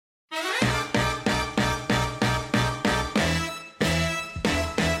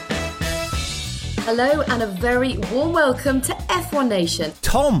Hello and a very warm welcome to F1 Nation.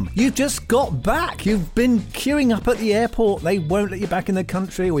 Tom, you just got back. You've been queuing up at the airport. They won't let you back in the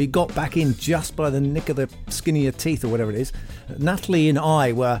country, or you got back in just by the nick of the skin of your teeth or whatever it is. Natalie and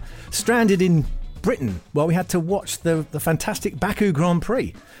I were stranded in Britain while we had to watch the fantastic Baku Grand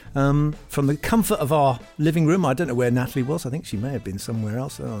Prix. From the comfort of our living room. I don't know where Natalie was. I think she may have been somewhere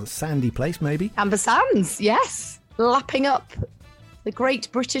else. A sandy place, maybe. Amber Sands, yes. Lapping up the great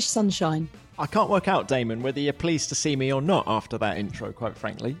British sunshine. I can't work out, Damon, whether you're pleased to see me or not after that intro, quite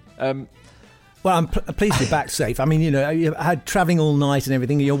frankly. Well, I'm pleased you're back safe. I mean, you know, you had travelling all night and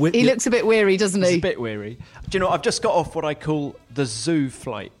everything. He looks a bit weary, doesn't he? He's a bit weary. Do you know, I've just got off what I call the zoo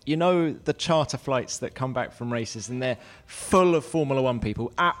flight. You know, the charter flights that come back from races and they're full of Formula One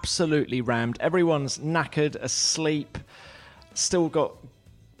people, absolutely rammed. Everyone's knackered, asleep, still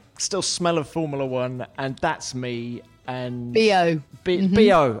smell of Formula One, and that's me. And B.O.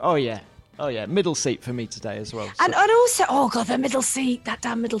 B.O. Oh yeah, middle seat for me today as well. And also, oh God, the middle seat, that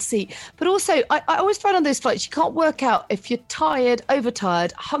damn middle seat. But also, I always find on those flights, you can't work out if you're tired,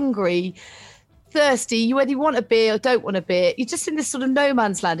 overtired, hungry, thirsty, whether you want a beer or don't want a beer. You're just in this sort of no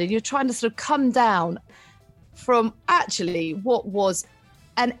man's land and you're trying to sort of come down from actually what was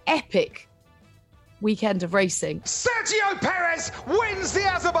an epic weekend of racing. Sergio Perez wins the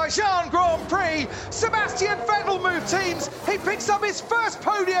Azerbaijan Grand Prix. Sebastian Vettel moved teams. He picks up his first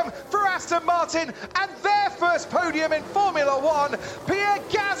podium for Aston Martin and their first podium in Formula One. Pierre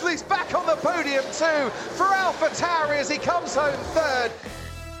Gasly's back on the podium too for AlphaTauri as he comes home third.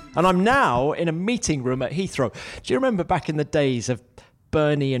 And I'm now in a meeting room at Heathrow. Do you remember back in the days of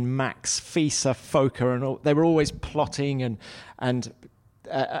Bernie and Max, FISA, FOCA, and all, they were always plotting and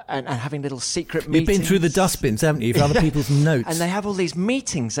having little secret meetings. You've been through the dustbins, haven't you, for other people's notes? And they have all these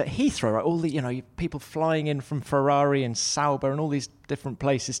meetings at Heathrow, right? All the, you know, people flying in from Ferrari and Sauber and all these different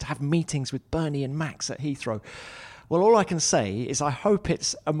places to have meetings with Bernie and Max at Heathrow. Well, all I can say is I hope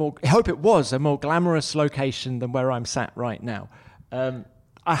it was a more glamorous location than where I'm sat right now.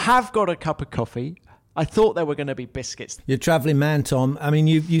 I have got a cup of coffee. I thought there were going to be biscuits. You're a travelling man, Tom. I mean,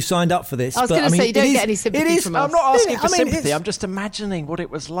 you signed up for this. I was going to say, you don't get any sympathy from us. I'm not asking for sympathy. I'm just imagining what it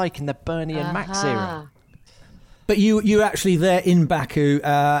was like in the Bernie and Max era. But you actually there in Baku,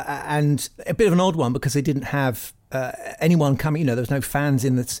 and a bit of an odd one because they didn't have anyone coming. You know, there was no fans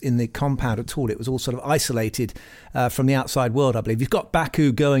in the compound at all. It was all sort of isolated from the outside world, I believe. You've got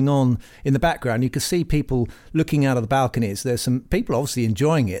Baku going on in the background. You can see people looking out of the balconies. There's some people obviously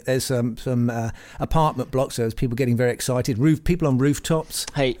enjoying it. There's some apartment blocks. There's people getting very excited. People on rooftops.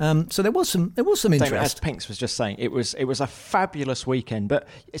 Hey, so there was some interest. As Pinks was just saying, it was a fabulous weekend. But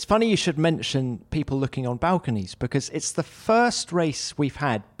it's funny you should mention people looking on balconies because it's the first race we've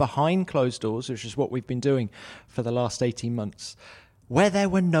had behind closed doors, which is what we've been doing for the last 18 months, where there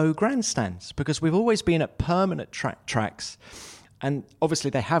were no grandstands, because we've always been at permanent tracks, and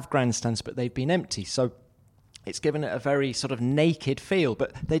obviously they have grandstands, but they've been empty, so it's given it a very sort of naked feel.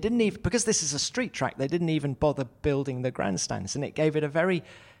 But they didn't even, because this is a street track, they didn't even bother building the grandstands, and it gave it a very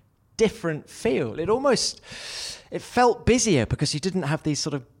different feel. It felt busier because you didn't have these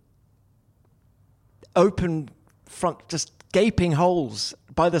sort of open front, just gaping holes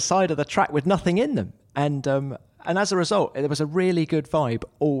by the side of the track with nothing in them. And as a result, there was a really good vibe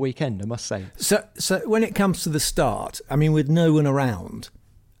all weekend, I must say. So when it comes to the start, I mean, with no one around,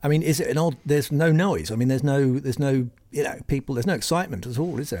 I mean, is it an odd? There's no noise. I mean, there's no people. There's no excitement at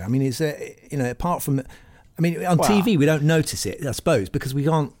all, is there? I mean, is there apart from? I mean, on TV we don't notice it, I suppose, because we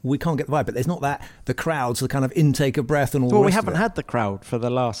can't get the vibe. But there's not the crowds, the kind of intake of breath and all. Well, we haven't had the crowd for the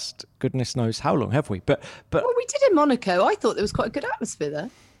last goodness knows how long, have we? But well, we did in Monaco. I thought there was quite a good atmosphere there.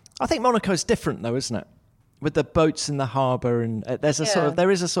 I think Monaco's different though, isn't it? With the boats in the harbour, and it's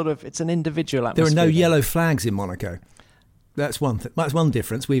an individual atmosphere. There are no yellow flags in Monaco. That's one thing. That's one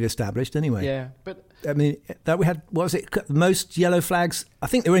difference we've established anyway. Yeah, but I mean, that we had, what was it, the most yellow flags? I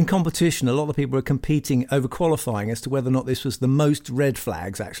think they were in competition. A lot of people were competing over qualifying as to whether or not this was the most red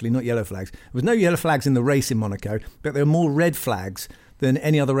flags, actually, not yellow flags. There was no yellow flags in the race in Monaco, but there were more red flags than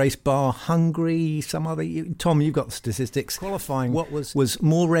any other race bar Hungary, some other. Tom, you've got the statistics. Qualifying, what was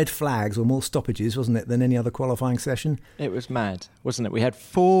more red flags or more stoppages, wasn't it, than any other qualifying session? It was mad, wasn't it? We had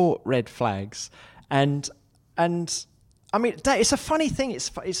 4 red flags, and I mean, it's a funny thing. It's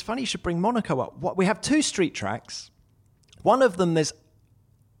funny you should bring Monaco up. We have 2 street tracks. One of them, there's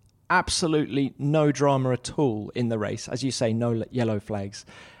absolutely no drama at all in the race, as you say, no yellow flags,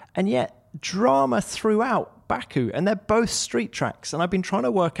 and yet drama throughout Baku, and they're both street tracks. And I've been trying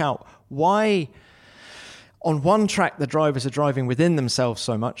to work out why on one track the drivers are driving within themselves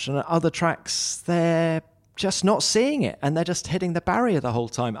so much, and at other tracks they're just not seeing it, and they're just hitting the barrier the whole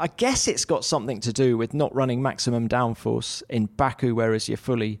time. I guess it's got something to do with not running maximum downforce in Baku, whereas you're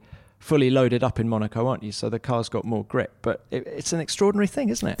fully loaded up in Monaco, aren't you? So the car's got more grip, but it's an extraordinary thing,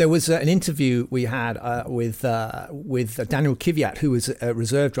 isn't it? There was an interview we had with Daniel Kvyat, who was a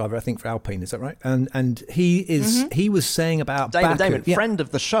reserve driver, I think, for Alpine. Is that right? And he was saying about Damon, friend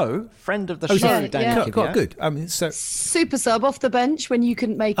of the show, Daniel Kvyat. Good. I mean, so super sub off the bench when you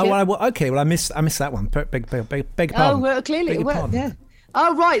couldn't make it. Well, I missed that one. Beg pardon. Oh, well, clearly it worked. Yeah.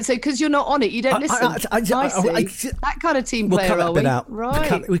 Oh, right. So because you're not on it, you don't listen. That kind of team player, we'll cut that bit out.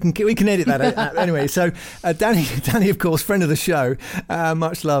 Right. We can edit that out. Anyway, so Danny, of course, friend of the show,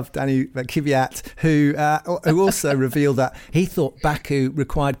 much love, Danny Kvyat, who also revealed that he thought Baku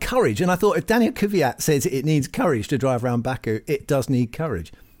required courage. And I thought, if Daniel Kvyat says it needs courage to drive around Baku, it does need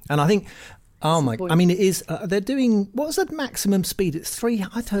courage. And I think... it is... they're doing... What was the maximum speed? It's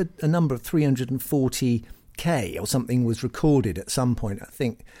I've heard a number of 340... K or something was recorded at some point, I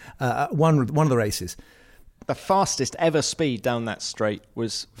think, one of the races. The fastest ever speed down that straight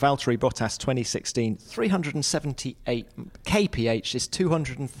was Valtteri Bottas 2016, 378 kph is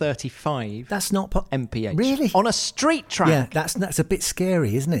 235. That's not mph. Really? On a street track. Yeah, that's a bit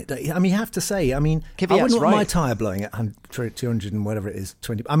scary, isn't it? I mean, you have to say, Kvyat's I wouldn't want right. my tyre blowing at 200 and whatever it is,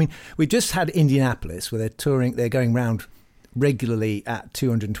 20. I mean, we just had Indianapolis where they're going round regularly at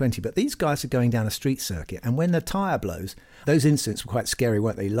 220, but these guys are going down a street circuit, and when the tyre blows, those incidents were quite scary,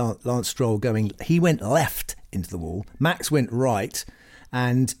 weren't they? Lance Stroll he went left into the wall, Max went right,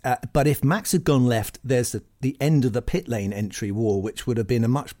 and but if Max had gone left, there's the end of the pit lane entry wall, which would have been a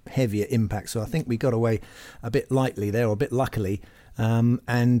much heavier impact. So I think we got away a bit lightly there, or a bit luckily.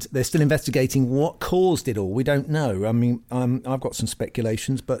 And they're still investigating what caused it all. We don't know. I mean, I've got some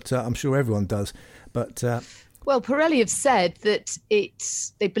speculations, but I'm sure everyone does. But well, Pirelli have said that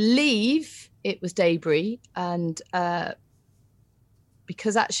they believe it was debris, and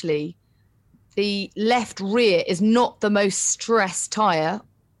because actually the left rear is not the most stressed tyre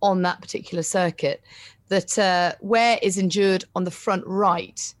on that particular circuit, that wear is endured on the front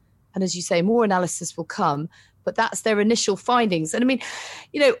right. And as you say, more analysis will come, but that's their initial findings. And I mean,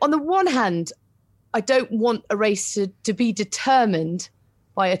 on the one hand, I don't want a race to be determined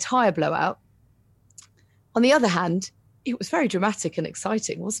by a tyre blowout. On the other hand, it was very dramatic and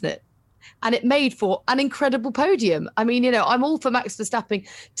exciting, wasn't it? And it made for an incredible podium. I mean, I'm all for Max Verstappen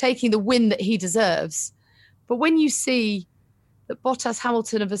taking the win that he deserves. But when you see that Bottas,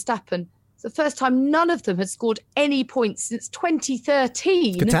 Hamilton and Verstappen, it's the first time none of them had scored any points since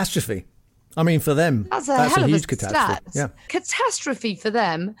 2013. Catastrophe. I mean, for them, that's a huge catastrophe. Yeah. Catastrophe for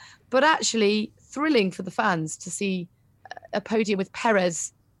them, but actually thrilling for the fans to see a podium with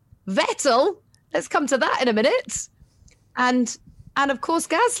Perez, Vettel. Let's come to that in a minute. And of course,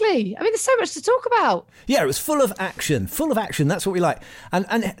 Gasly. I mean, there's so much to talk about. Yeah, it was full of action. That's what we like.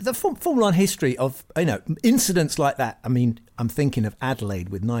 And the Formula One history of, incidents like that. I mean, I'm thinking of Adelaide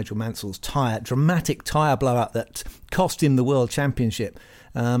with Nigel Mansell's dramatic tyre blowout that cost him the World Championship.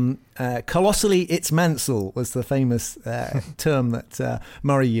 Colossally, it's Mansell was the famous term that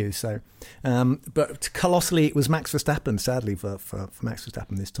Murray used. So, but colossally, it was Max Verstappen. Sadly for Max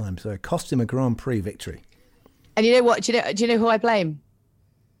Verstappen this time, so it cost him a Grand Prix victory. And you know what? Do you know who I blame?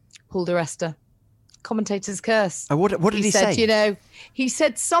 Paul di Resta. Commentator's curse. Oh, what did he say? He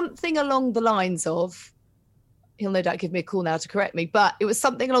said something along the lines of, he'll no doubt give me a call now to correct me, but it was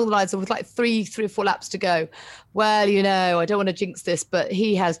something along the lines of, with like three or four laps to go. Well, I don't want to jinx this, but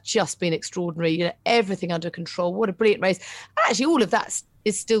he has just been extraordinary. Everything under control. What a brilliant race. And actually, all of that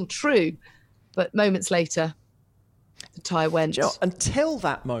is still true. But moments later, the tyre went. Until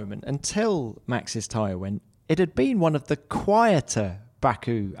that moment, until Max's tyre went, it had been one of the quieter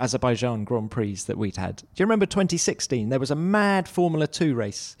Baku, Azerbaijan Grand Prix that we'd had. Do you remember 2016? There was a mad Formula 2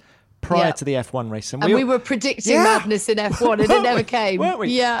 race prior to the F1 race. And we were predicting madness in F1 and it never came. Weren't we?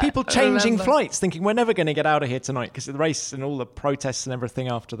 Yeah, people changing flights, thinking we're never going to get out of here tonight because of the race and all the protests and everything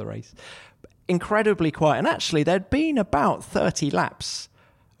after the race. Incredibly quiet. And actually, there'd been about 30 laps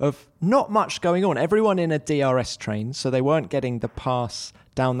of not much going on. Everyone in a DRS train, so they weren't getting the pass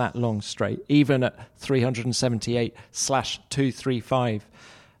down that long straight, even at 378/235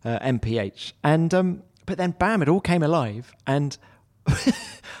 mph. And but then, bam! It all came alive, and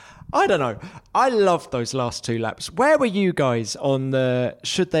I don't know. I loved those last 2 laps. Where were you guys on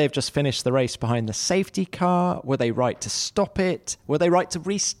should they have just finished the race behind the safety car? Were they right to stop it? Were they right to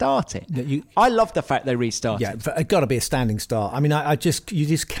restart it? I love the fact they restarted. Yeah, it's got to be a standing start. I mean, you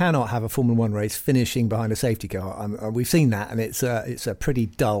just cannot have a Formula One race finishing behind a safety car. We've seen that, and it's a pretty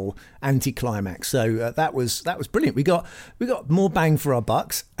dull anticlimax. So that was brilliant. We got more bang for our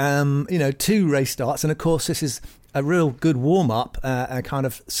bucks. 2 race starts, and of course this is a real good warm-up, a kind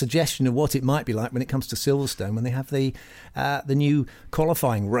of suggestion of what it might be like when it comes to Silverstone, when they have the new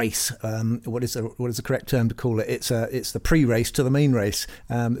qualifying race. What is the correct term to call it? It's the pre-race to the main race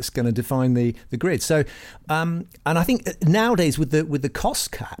that's going to define the grid. So, and I think nowadays with the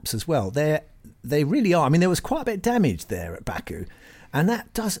cost caps as well, they really are. I mean, there was quite a bit of damage there at Baku, and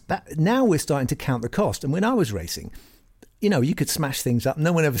that now we're starting to count the cost. And when I was racing, you could smash things up.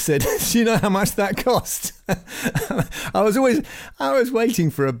 No one ever said, do you know how much that cost? I was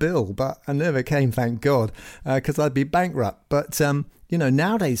waiting for a bill, but I never came, thank God, because I'd be bankrupt. But,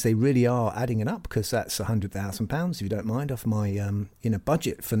 nowadays they really are adding it up, because that's £100,000, if you don't mind, off my,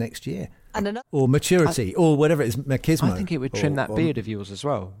 budget for next year. Or maturity, or whatever it is, machismo. I think it would trim that beard of yours as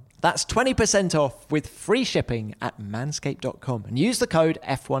well. That's 20% off with free shipping at manscaped.com, and use the code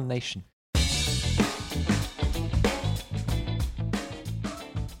F1Nation.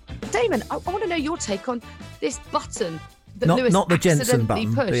 Damon, I want to know your take on this button that Lewis not the Jensen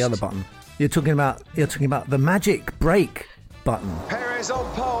button, pushed. the other button. You're talking about the magic brake button. Perez on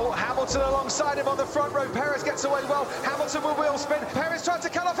pole, Hamilton alongside him on the front row. Perez gets away well. Hamilton will wheel spin. Perez tries to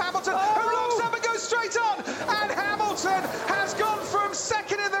cut off Hamilton, who locks up and goes straight on. And Hamilton has gone from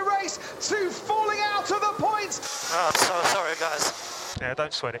second in the race to falling out of the points. Oh, I'm so sorry, guys. Yeah,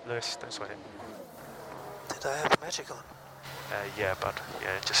 don't sweat it, Lewis. Don't sweat it. Did I have the magic on? Yeah, bud.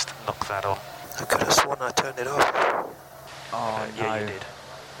 Yeah, just knock that on. I could have sworn I turned it off. Oh, no. Yeah, you did.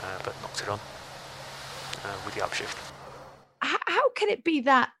 But knocked it on with the upshift. How can it be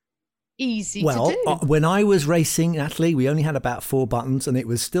that easy to do? When I was racing, Natalie, we only had about 4 buttons, and it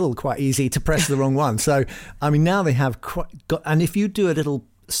was still quite easy to press the wrong one. So, I mean, now they have and if you do a little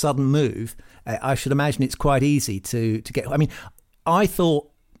sudden move, I should imagine it's quite easy to get. I mean, I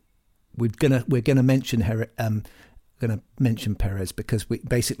thought we're gonna mention her. Going to mention Perez because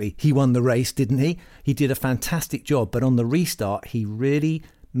he won the race, didn't he? He did a fantastic job, but on the restart he really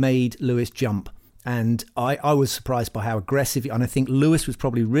made Lewis jump, and I was surprised by how aggressive, and I think Lewis was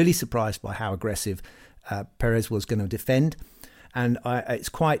probably really surprised by how aggressive Perez was going to defend. And it's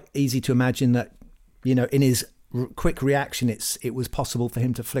quite easy to imagine that, in his quick reaction, it was possible for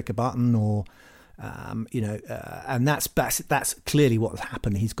him to flick a button or and that's clearly what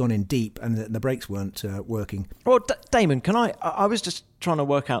happened. He's gone in deep, and the brakes weren't working. Well, Damon, I was just trying to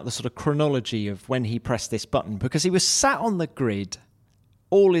work out the sort of chronology of when he pressed this button, because he was sat on the grid.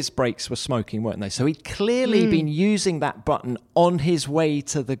 All his brakes were smoking, weren't they? So he'd clearly been using that button on his way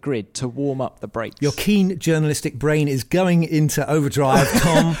to the grid to warm up the brakes. Your keen journalistic brain is going into overdrive,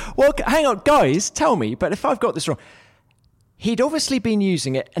 Tom. Well, hang on, guys, tell me, but if I've got this wrong, he'd obviously been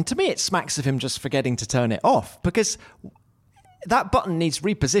using it, and to me it smacks of him just forgetting to turn it off, because that button needs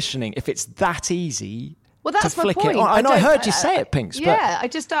repositioning if it's that easy to flick it on. I heard you say it, Pinks. Yeah,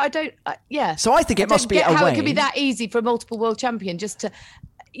 yeah. So I think it must be a way. How it could be that easy for a multiple world champion just to,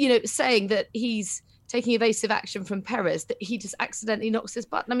 saying that he's taking evasive action from Perez, that he just accidentally knocks his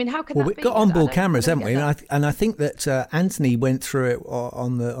button. I mean, how can that be? Well, we've got onboard cameras, haven't we? And I think that Anthony went through it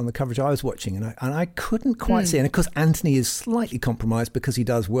on the coverage I was watching, and I couldn't quite see. And of course, Anthony is slightly compromised because he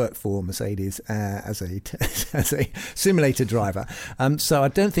does work for Mercedes as a simulator driver. So I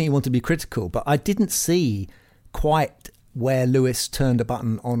don't think you want to be critical, but I didn't see quite where Lewis turned a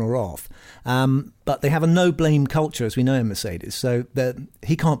button on or off. But they have a no-blame culture, as we know in Mercedes. So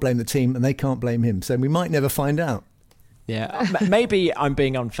he can't blame the team and they can't blame him. So we might never find out. Yeah, maybe I'm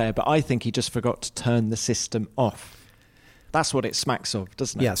being unfair, but I think he just forgot to turn the system off. That's what it smacks of,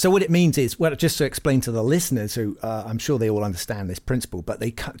 doesn't it? Yeah, so what it means is, well, just to explain to the listeners who I'm sure they all understand this principle, but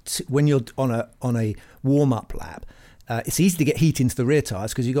when you're on a warm-up lap, it's easy to get heat into the rear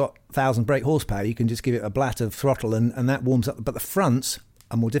tyres because you've got 1,000 brake horsepower. You can just give it a blat of throttle and that warms up. But the fronts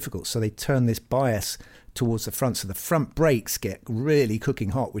are more difficult. So they turn this bias towards the front. So the front brakes get really cooking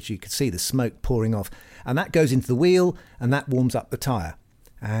hot, which you can see the smoke pouring off. And that goes into the wheel and that warms up the tyre.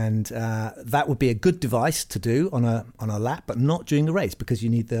 And that would be a good device to do on a lap, but not during the race because you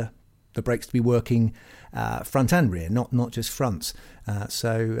need the brakes to be working front and rear, not just fronts.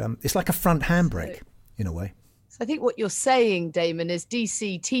 So it's like a front handbrake in a way. I think what you're saying, Damon, is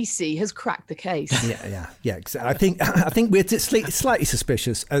DCTC has cracked the case. Yeah. Exactly. I think we're slightly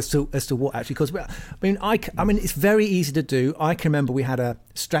suspicious as to what actually caused. I mean, it's very easy to do. I can remember we had a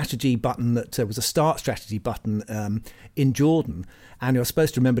strategy button that was a start strategy button in Jordan, and I was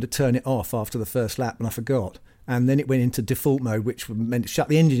supposed to remember to turn it off after the first lap, and I forgot. And then it went into default mode, which meant shut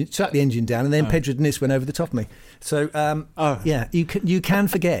the engine down, and then Pedro Diniz went over the top of me. So yeah, you can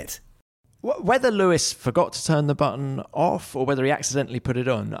forget. Whether Lewis forgot to turn the button off or whether he accidentally put it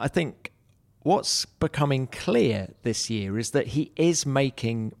on, I think what's becoming clear this year is that he is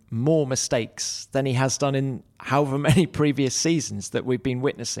making more mistakes than he has done in however many previous seasons that we've been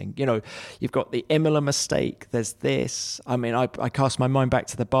witnessing. You know, you've got the Imola mistake, there's this. I mean, I cast my mind back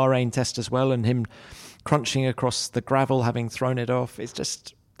to the Bahrain test as well, and him crunching across the gravel, having thrown it off. It's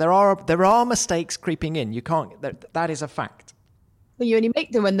just, there are mistakes creeping in. You can't, that is a fact. Well, you only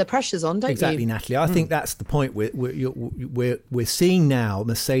make them when the pressure's on, don't you? Exactly, Natalie. I think that's the point. We're seeing now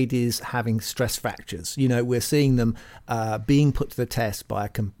Mercedes having stress fractures. You know, we're seeing them being put to the test by a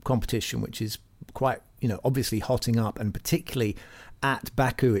competition which is quite, obviously hotting up, and particularly at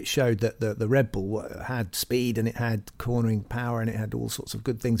Baku, it showed that the Red Bull had speed and it had cornering power and it had all sorts of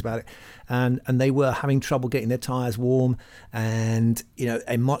good things about it, and they were having trouble getting their tyres warm, and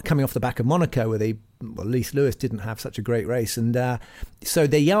coming off the back of Monaco where at least Lewis didn't have such a great race, and so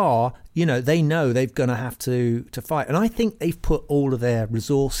they are, they know they're going to have to fight, and I think they've put all of their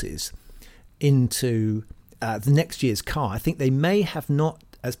resources into the next year's car. I think they may have not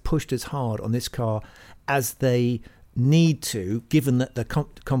as pushed as hard on this car as they need to, given that the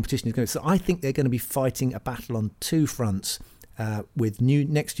competition is going to. So I think they're going to be fighting a battle on two fronts, with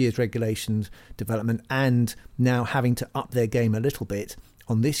next year's regulations development, and now having to up their game a little bit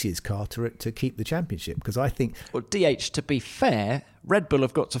on this year's car to keep the championship. Because I think, well, DH, to be fair, Red Bull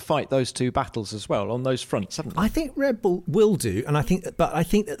have got to fight those two battles as well on those fronts, haven't they? I think Red Bull will do, and I think that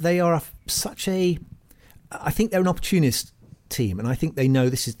they are I think they're an opportunist team, and I think they know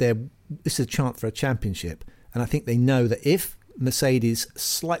this is a chance for a championship. And I think they know that if Mercedes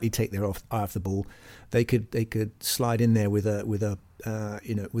slightly take their eye off the ball, they could slide in there with a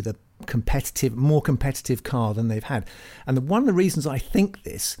more competitive car than they've had. And one of the reasons I think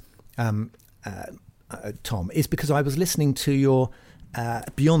this, Tom, is because I was listening to your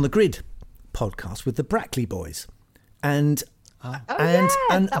Beyond the Grid podcast with the Brackley boys, and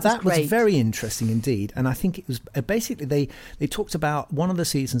that was very interesting indeed. And I think it was basically they talked about one of the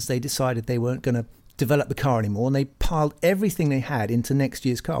seasons they decided they weren't going to develop the car anymore, and they piled everything they had into next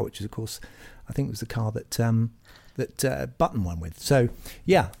year's car, which is, of course, I think it was the car that Button won with. So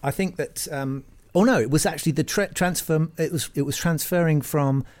yeah, I think that it was actually the transfer. It was transferring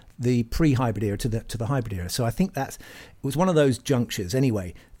from the pre-hybrid era to the hybrid era. So I think it was one of those junctures.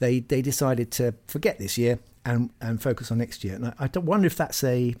 Anyway, they decided to forget this year and focus on next year. And I don't wonder if that's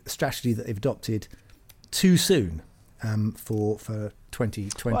a strategy that they've adopted too soon for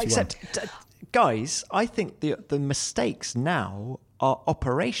 2021. Well, except, guys, I think the mistakes now are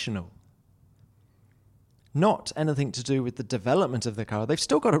operational, not anything to do with the development of the car. They've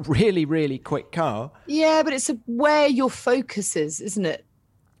still got a really, really quick car. Yeah, but it's where your focus is, isn't it?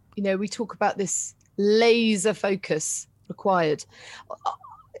 We talk about this laser focus required.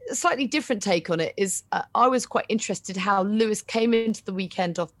 A slightly different take on it is I was quite interested how Lewis came into the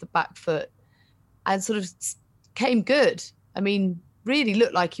weekend off the back foot and sort of came good. I mean, really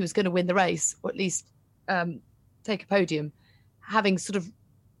looked like he was going to win the race, or at least take a podium, having sort of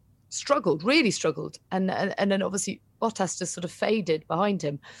really struggled. And then obviously Bottas just sort of faded behind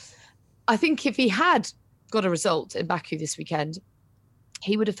him. I think if he had got a result in Baku this weekend,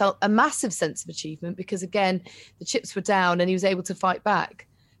 he would have felt a massive sense of achievement, because again, the chips were down and he was able to fight back.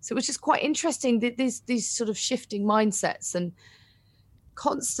 So it was just quite interesting that these sort of shifting mindsets and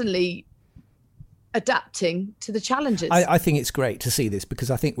constantly adapting to the challenges. I think it's great to see this,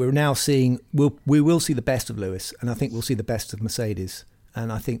 because I think we're now seeing we will see the best of Lewis, and I think we'll see the best of Mercedes.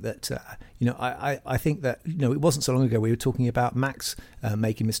 And I think that I think that it wasn't so long ago we were talking about Max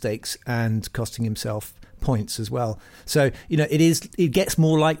making mistakes and costing himself points as well. So it gets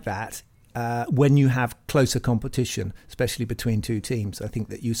more like that when you have closer competition, especially between two teams. I think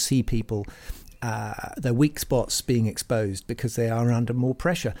that you see people, their weak spots being exposed because they are under more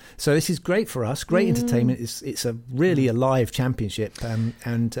pressure. So this is great for us, great entertainment. It's a really alive championship, and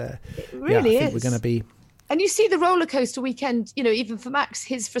it really I think we're going to be. And you see the roller coaster weekend, even for Max,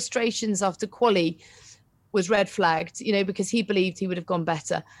 his frustrations after quali was red flagged, because he believed he would have gone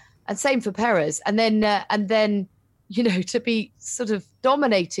better. And same for Perez. And then, to be sort of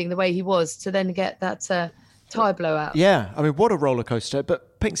dominating the way he was, to then get that tyre blowout. Yeah, I mean, what a roller coaster.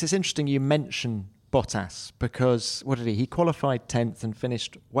 But Pinks, it's interesting you mention Bottas, because what did he qualified 10th and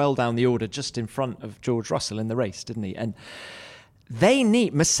finished well down the order just in front of George Russell in the race, didn't he? And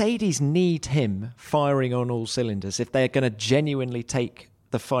Mercedes need him firing on all cylinders if they're going to genuinely take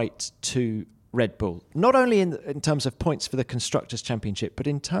the fight to Red Bull, not only in terms of points for the Constructors' Championship, but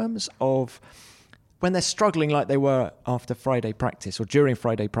in terms of when they're struggling like they were after Friday practice or during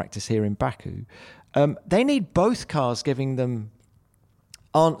Friday practice here in Baku. They need both cars giving them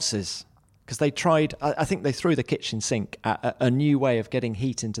answers, because they tried, I think they threw the kitchen sink at a new way of getting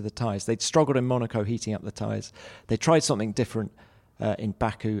heat into the tyres. They'd struggled in Monaco heating up the tyres. They tried something different in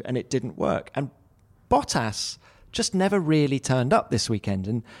Baku, and it didn't work. And Bottas just never really turned up this weekend,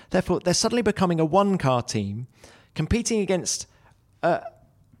 and therefore they're suddenly becoming a one-car team competing against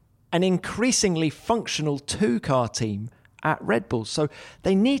an increasingly functional two-car team at Red Bull. So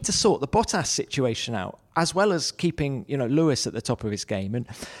they need to sort the Bottas situation out, as well as keeping, Lewis at the top of his game.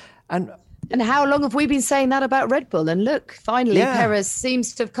 And how long have we been saying that about Red Bull? And look, finally, Perez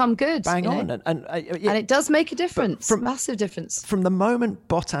seems to have come good. Bang on. And it does make a difference, massive difference. From the moment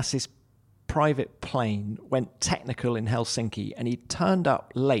Bottas's private plane went technical in Helsinki and he turned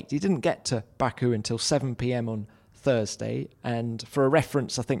up late, he didn't get to Baku until 7 p.m. on Thursday. And for a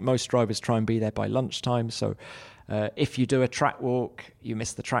reference, I think most drivers try and be there by lunchtime. So if you do a track walk, you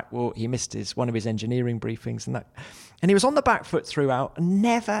miss the track walk. He missed one of his engineering briefings and he was on the back foot throughout and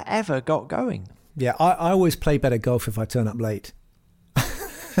never, ever got going. Yeah, I always play better golf if I turn up late.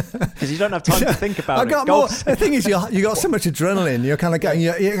 Because you don't have time to think about it. The thing is, you got so much adrenaline. You're kind of going,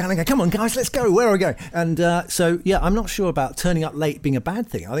 you're kind of going, come on, guys, let's go. Where are we going? And I'm not sure about turning up late being a bad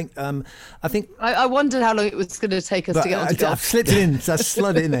thing. I think. I wondered how long it was going to take us to get onto golf. I've slipped it in, so I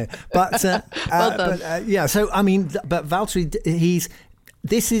slid it in there. But well done. So I mean, but Valtteri,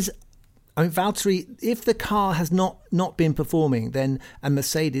 Valtteri, if the car has not been performing, then and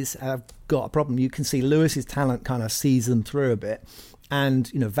Mercedes have got a problem. You can see Lewis's talent kind of sees them through a bit. And,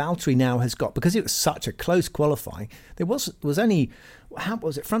 Valtteri now has got, because it was such a close qualifying, there was only, how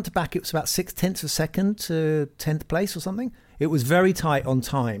was it, front to back, it was about 0.6 of a second to 10th place or something. It was very tight on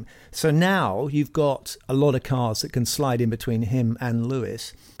time. So now you've got a lot of cars that can slide in between him and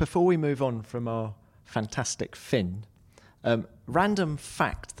Lewis. Before we move on from our fantastic Finn, random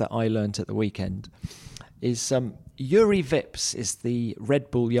fact that I learnt at the weekend is Yuri Vips is the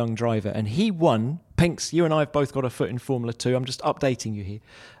Red Bull young driver, and he won. Pinks, you and I have both got a foot in Formula 2. I'm just updating you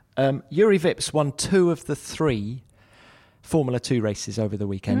here. Yuri Vips won 2 of the 3 Formula 2 races over the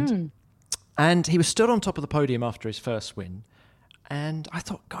weekend. And he was stood on top of the podium after his first win. And I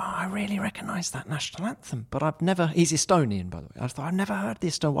thought, God, I really recognise that national anthem. But he's Estonian, by the way. I thought, I've never heard the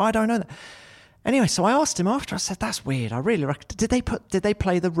Estonian. Why don't I know that? Anyway, so I asked him after, I said, that's weird. I really reckon, did they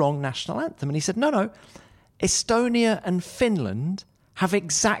play the wrong national anthem? And he said, no. Estonia and Finland have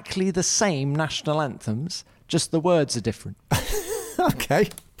exactly the same national anthems, just the words are different. Okay,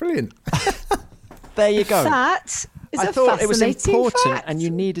 brilliant. There you go. That is I a thought it was important fact. and you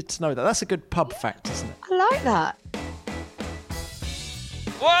needed to know that. That's a good pub fact, isn't it? I like that.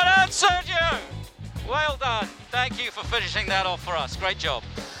 Well done, Sergio! Well done. Thank you for finishing that off for us. Great job.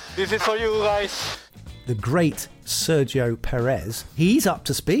 This is for you guys. The great Sergio Perez, he's up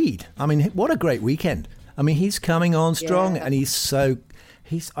to speed. I mean, what a great weekend. I mean, he's coming on strong and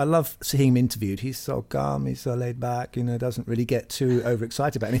I love seeing him interviewed. He's so calm, he's so laid back, doesn't really get too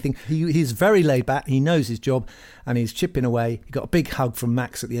overexcited about anything. He's very laid back, he knows his job, and he's chipping away. He got a big hug from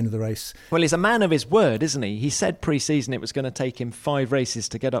Max at the end of the race. Well, he's a man of his word, isn't he? He said pre-season it was going to take him 5 races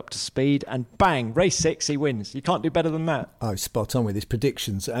to get up to speed, and bang, race 6, he wins. You can't do better than that. Oh, spot on with his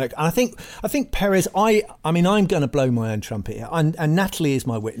predictions. I think Perez, I mean, I'm going to blow my own trumpet here, and Natalie is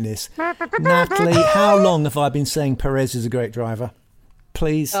my witness. Natalie, how long have I been saying Perez is a great driver?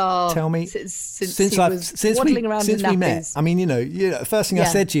 Please tell me. Since we met. I mean, the first thing I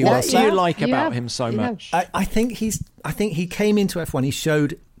said to you was, what do you like about him so much? I think he came into F1. He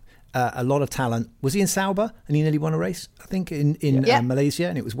showed a lot of talent. Was he in Sauber and he nearly won a race? I think in Malaysia,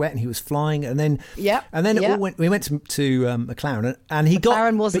 and it was wet and he was flying. And then we went to McLaren and he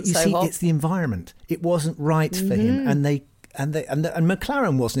McLaren wasn't but you so see, hot. It's the environment. It wasn't right for him, and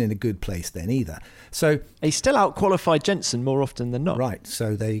McLaren wasn't in a good place then either. So he still out-qualified Jensen more often than not. Right,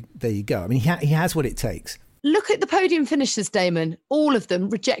 so there you go. I mean, he has what it takes. Look at the podium finishers, Damon. All of them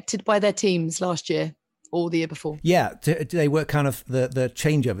rejected by their teams last year or the year before. Yeah, they were kind of the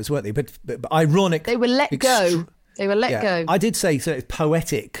changeovers, weren't they? But ironic. They were let go. They were let go. I did say so. It's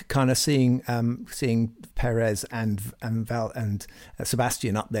poetic, kind of seeing Perez and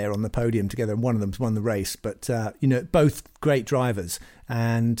Sebastian up there on the podium together, and one of them's won the race. But both great drivers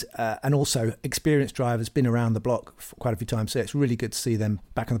and also experienced drivers, been around the block quite a few times. So it's really good to see them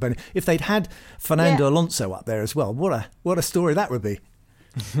back on the podium. If they'd had Fernando Alonso up there as well, what a story that would be.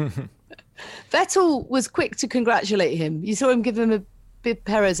 Vettel was quick to congratulate him. You saw him give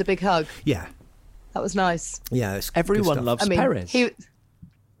Perez a big hug. Yeah. That was nice. Yeah, everyone loves Perez.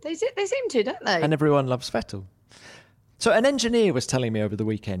 They seem to, don't they? And everyone loves Vettel. So an engineer was telling me over the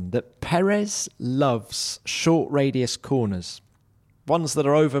weekend that Perez loves short radius corners, ones that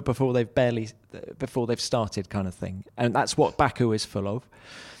are over before they've started, kind of thing. And that's what Baku is full of.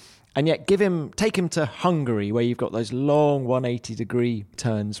 And yet take him to Hungary, where you've got those long 180-degree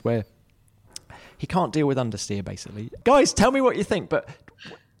turns where he can't deal with understeer, basically. Guys, tell me what you think, but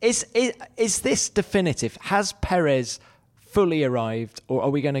is this definitive? Has Perez fully arrived, or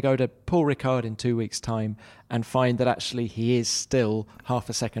are we going to go to Paul Ricard in 2 weeks' time and find that actually he is still half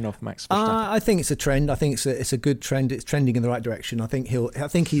a second off Max Verstappen? I think it's a trend. I think it's a good trend. It's trending in the right direction. I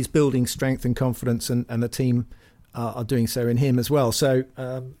think he's building strength and confidence, and the team are doing so in him as well. So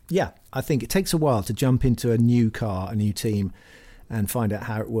I think it takes a while to jump into a new car, a new team, and find out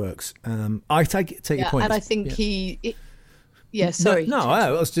how it works. I take your point, and I think sorry. No,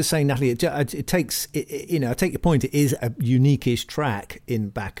 I was just saying, Natalie. It takes. I take your point. It is a unique-ish track in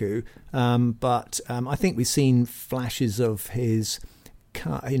Baku, but I think we've seen flashes of his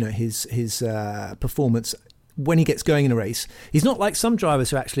performance when he gets going in a race. He's not like some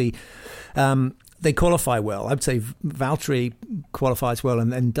drivers who actually they qualify well. I'd say Valtteri qualifies well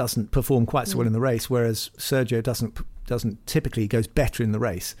and then doesn't perform quite so well in the race, whereas Sergio doesn't typically, goes better in the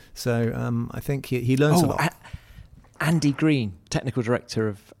race. So I think he learns a lot. Andy Green, technical director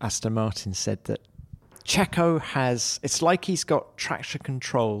of Aston Martin, said that Checo it's like he's got traction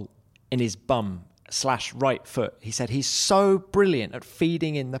control in his bum / right foot. He said he's so brilliant at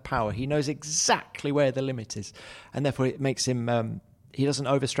feeding in the power. He knows exactly where the limit is. And therefore it makes him, he doesn't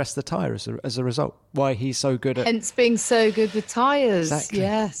overstress the tyre as a result. Why he's so good at... Hence being so good with tyres. Exactly.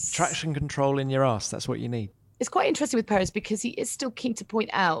 Yes. Traction control in your arse. That's what you need. It's quite interesting with Perez because he is still keen to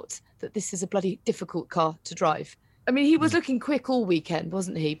point out that this is a bloody difficult car to drive. I mean, he was looking quick all weekend,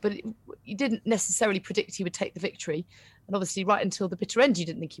 wasn't he? But you didn't necessarily predict he would take the victory. And obviously, right until the bitter end, you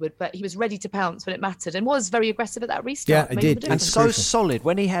didn't think he would. But he was ready to pounce when it mattered and was very aggressive at that restart. Yeah, he did. And so solid.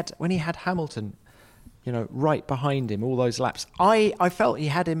 When he had Hamilton, right behind him all those laps, I felt he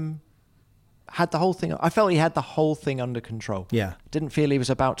had the whole thing. I felt he had the whole thing under control. Yeah. Didn't feel he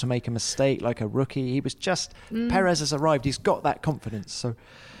was about to make a mistake like a rookie. He was just Perez has arrived. He's got that confidence. So.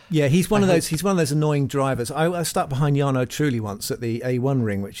 Yeah, he's one of those annoying drivers. I stuck behind Jarno Trulli once at the A1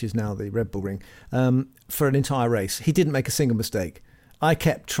 ring, which is now the Red Bull ring, for an entire race. He didn't make a single mistake. I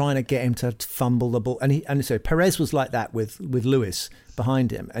kept trying to get him to fumble the ball, and so Perez was like that with Lewis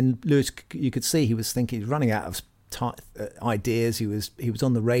behind him, and Lewis, you could see he was thinking, he was running out of ideas. He was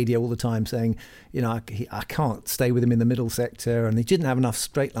on the radio all the time saying, I can't stay with him in the middle sector, and he didn't have enough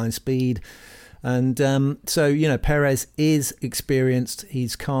straight line speed. And so Perez is experienced.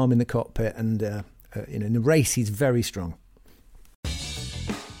 He's calm in the cockpit, and in the race he's very strong.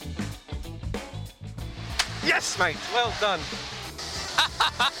 Yes, mate. Well done.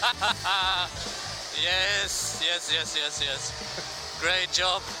 Yes. Great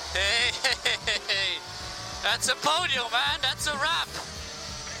job. Hey. That's a podium, man. That's a wrap.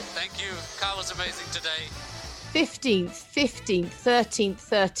 Thank you. Car was amazing today. 15th, 13th,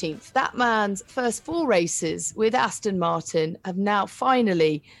 13th. That man's first 4 races with Aston Martin have now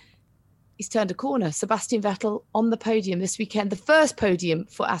finally, he's turned a corner. Sebastian Vettel on the podium this weekend. The first podium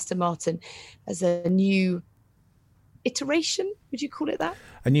for Aston Martin as a new iteration, would you call it that?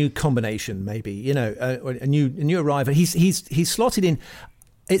 A new combination, maybe. A new arrival. He's slotted in.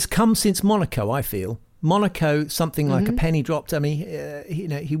 It's come since Monaco, I feel. Monaco, something like a penny dropped. I mean,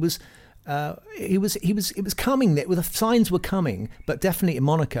 he was coming. The signs were coming, but definitely in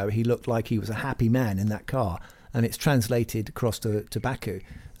Monaco, he looked like he was a happy man in that car, and it's translated across to Baku.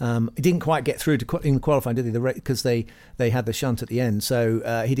 He didn't quite get through in qualifying, did he? Because they had the shunt at the end,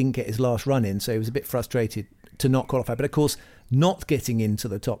 so he didn't get his last run in. So he was a bit frustrated to not qualify. But of course, not getting into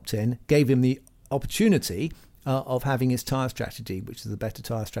the top 10 gave him the opportunity of having his tyre strategy, which is the better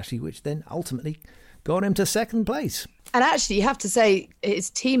tyre strategy, which then ultimately got him to second place. And actually, you have to say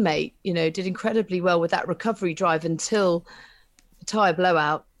his teammate, did incredibly well with that recovery drive until the tyre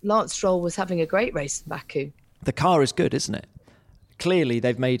blowout. Lance Stroll was having a great race in Baku. The car is good, isn't it? Clearly,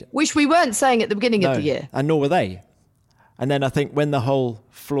 they've made... Which we weren't saying at the beginning of the year. And nor were they. And then I think when the whole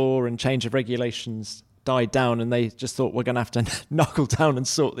floor and change of regulations died down and they just thought we're going to have to knuckle down and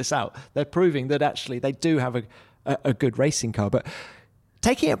sort this out. They're proving that actually they do have a good racing car. But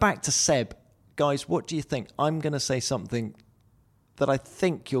taking it back to Seb, guys, what do you think? I'm going to say something that I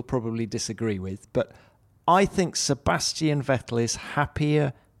think you'll probably disagree with, but I think Sebastian Vettel is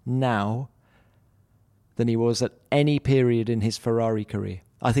happier now than he was at any period in his Ferrari career.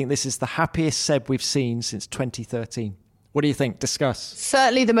 I think this is the happiest Seb we've seen since 2013. What do you think? Discuss.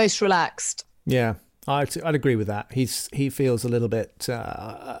 Certainly the most relaxed. Yeah, I'd agree with that. He feels a little bit.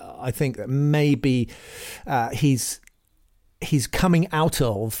 I think that maybe he's coming out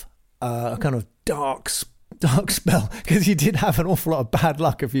of a kind of dark spell, because he did have an awful lot of bad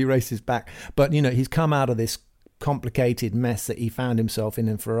luck a few races back. But he's come out of this complicated mess that he found himself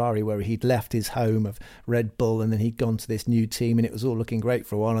in Ferrari, where he'd left his home of Red Bull and then he'd gone to this new team and it was all looking great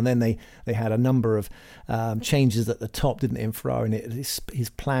for a while, and then they had a number of changes at the top, didn't they, in Ferrari, and his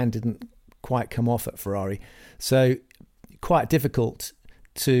plan didn't quite come off at Ferrari. So quite difficult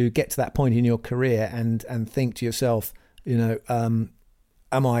to get to that point in your career and think to yourself, am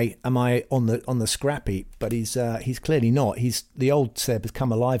I on the scrap heap? But he's clearly not. The old Seb has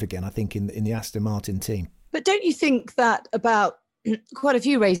come alive again, I think, in the Aston Martin team. But don't you think that about quite a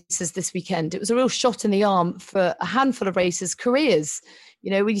few races this weekend, it was a real shot in the arm for a handful of races' careers?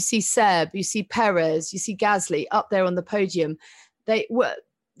 When you see Seb, you see Perez, you see Gasly up there on the podium, they were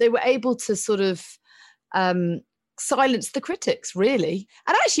able to sort of silence the critics, really.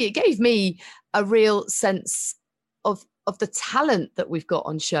 And actually, it gave me a real sense of the talent that we've got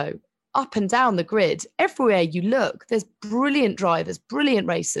on show. Up and down the grid, everywhere you look, there's brilliant drivers, brilliant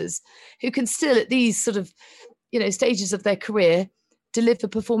racers who can still, at these sort of, stages of their career, deliver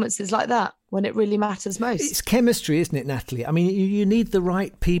performances like that when it really matters most. It's chemistry, isn't it, Natalie? I mean, you need the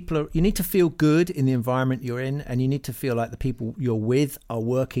right people. You need to feel good in the environment you're in, and you need to feel like the people you're with are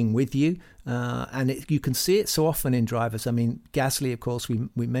working with you. And you can see it so often in drivers. I mean, Gasly, of course, we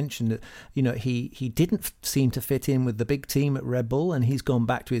mentioned that, he didn't seem to fit in with the big team at Red Bull, and he's gone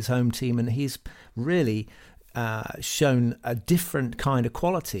back to his home team, and he's really shown a different kind of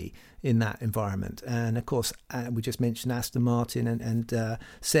quality in that environment. And of course, we just mentioned Aston Martin and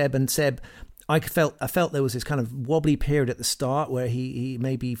Seb. And Seb, I felt there was this kind of wobbly period at the start where he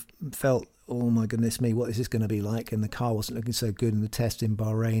maybe felt, oh my goodness me, what is this going to be like? And the car wasn't looking so good in the test in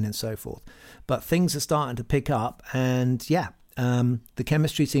Bahrain and so forth. But things are starting to pick up, and the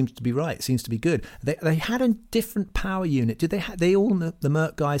chemistry seems to be right. It seems to be good. They had a different power unit. Did they all the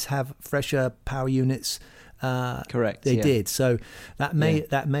Merc guys have fresher power units? Correct. They did. So that may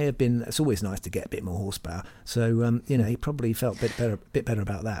have been. It's always nice to get a bit more horsepower. So he probably felt a bit better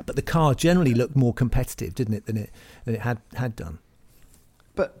about that. But the car generally looked more competitive, didn't it, than it had done.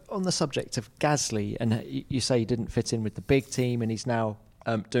 But on the subject of Gasly, and you say he didn't fit in with the big team, and he's now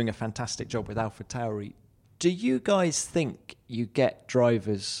doing a fantastic job with AlphaTauri. Do you guys think you get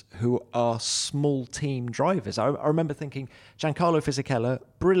drivers who are small team drivers? I remember thinking Giancarlo Fisichella,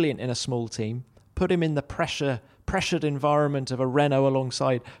 brilliant in a small team. Put him in the pressured environment of a Renault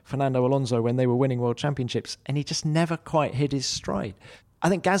alongside Fernando Alonso when they were winning world championships, and he just never quite hit his stride. I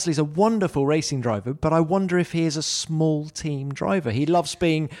think Gasly's a wonderful racing driver, but I wonder if he is a small team driver. He loves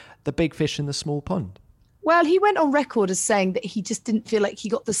being the big fish in the small pond. Well, he went on record as saying that he just didn't feel like he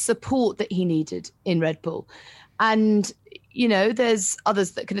got the support that he needed in Red Bull. And, there's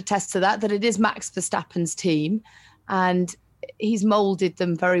others that can attest to that it is Max Verstappen's team, and he's moulded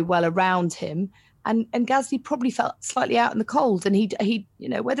them very well around him. And Gasly probably felt slightly out in the cold. And he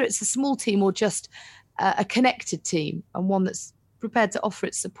whether it's a small team or just a connected team and one that's prepared to offer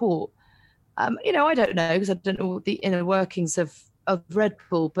its support. I don't know, because I don't know the inner workings of Red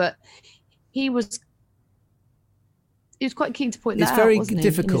Bull, but he was quite keen to point that out. It's very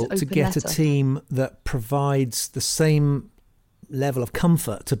difficult to get a team that provides the same level of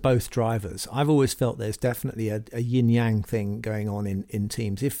comfort to both drivers. I've always felt there's definitely a yin-yang thing going on in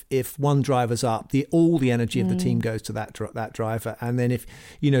teams. If one driver's up, all the energy of the team goes to that driver, and then if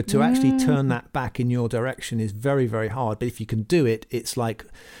to actually turn that back in your direction is very, very hard. But if you can do it, it's like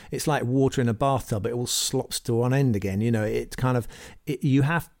water in a bathtub. It all slops to one end again. It's kind of you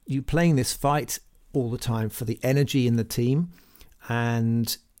playing this fight all the time for the energy in the team,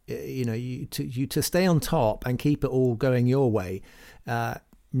 and you to stay on top and keep it all going your way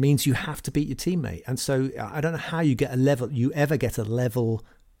means you have to beat your teammate. And so I don't know how you ever get a level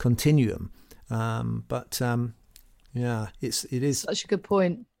continuum. It is such a good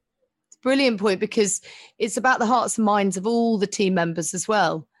point. It's a brilliant point, because it's about the hearts and minds of all the team members as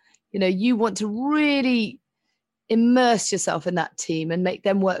well. You want to really immerse yourself in that team and make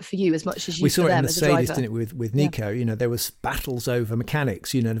them work for you as much as you we for saw it them in as a Mercedes, driver. didn't it, with Nico? You know, there was battles over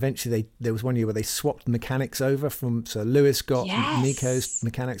mechanics. You know, and eventually there was one year where they swapped the mechanics over so Lewis got Nico's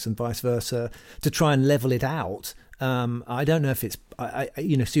mechanics and vice versa to try and level it out. I don't know if it's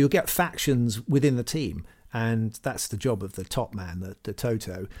so you'll get factions within the team, and that's the job of the top man, the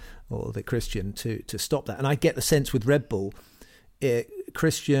Toto or the Christian, to stop that. And I get the sense with Red Bull,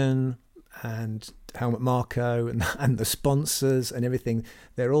 Christian and Helmut Marko and the sponsors and everything,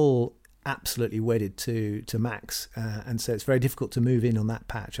 they're all absolutely wedded to Max, and so it's very difficult to move in on that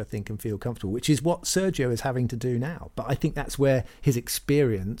patch, I think, and feel comfortable, which is what Sergio is having to do now. But I think that's where his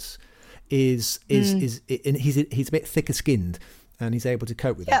experience is he's a bit thicker skinned, and he's able to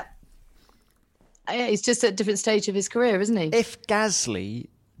cope with it. Yeah, he's just at a different stage of his career, isn't he? If Gasly,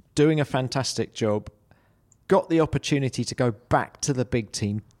 doing a fantastic job, got the opportunity to go back to the big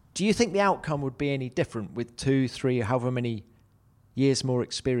team, do you think the outcome would be any different with 2, 3, however many years more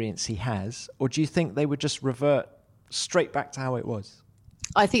experience he has? Or do you think they would just revert straight back to how it was?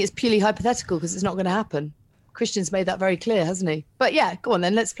 I think it's purely hypothetical because it's not going to happen. Christian's made that very clear, hasn't he? But yeah, go on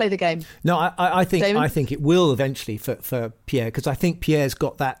then, let's play the game. No, I think Damon? I think it will eventually for Pierre, because I think Pierre's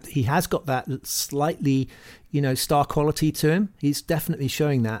got that. He has got that slightly, star quality to him. He's definitely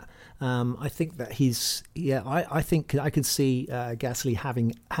showing that. I think that I think I can see Gasly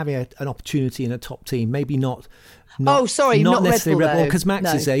having an opportunity in a top team. Maybe not necessarily Red Bull, because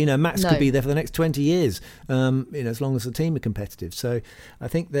Max is there. Max could be there for the next 20 years. As long as the team are competitive. So I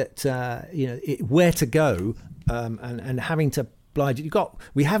think that where to go and having to oblige.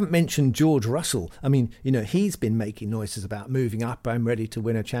 We haven't mentioned George Russell. I mean, he's been making noises about moving up. I'm ready to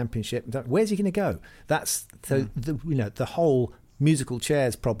win a championship. Where's he going to go? That's the whole musical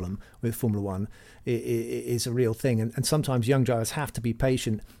chairs problem with Formula One is a real thing, and sometimes young drivers have to be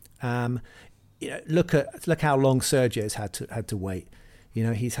patient. Look how long Sergio's had to wait.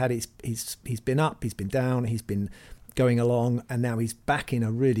 He's been up, he's been down, he's been going along, and now he's back in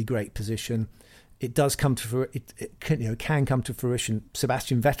a really great position. It does come to it can come to fruition.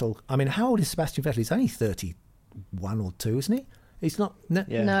 Sebastian Vettel. I mean, how old is Sebastian Vettel? He's only 31 or 2, isn't he? He's not.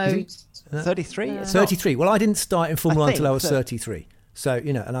 No. 33. 33. Well, I didn't start in Formula 1 until I was 33. So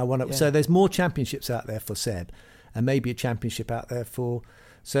and I want to. So there's more championships out there for Seb, and maybe a championship out there for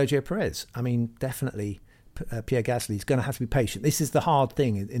Sergio Perez. I mean, definitely, Pierre Gasly is going to have to be patient. This is the hard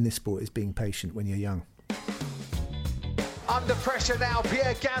thing in this sport: is being patient when you're young. Under pressure now,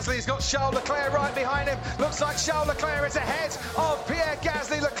 Pierre Gasly's got Charles Leclerc right behind him. Looks like Charles Leclerc is ahead of Pierre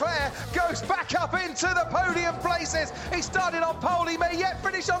Gasly. Leclerc goes back up into the podium places. He started on pole, he may yet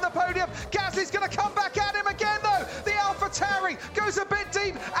finish on the podium. Gasly's going to come back at him again though. The AlphaTauri goes a bit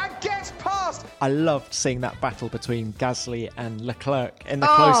deep and gets past. I loved seeing that battle between Gasly and Leclerc in the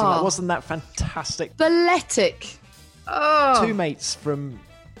closing. Wasn't that fantastic? Balletic. Two mates from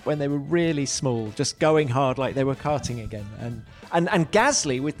when they were really small, just going hard like they were karting again. And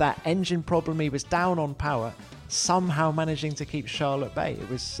Gasly, with that engine problem, he was down on power, somehow managing to keep Charles at bay. It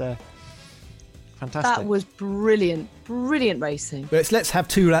was fantastic. That was brilliant racing. But let's have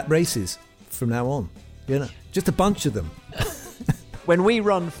 2-lap races from now on. Just a bunch of them. When we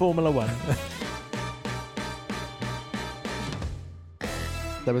run Formula One.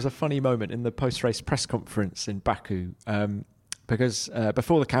 There was a funny moment in the post-race press conference in Baku, because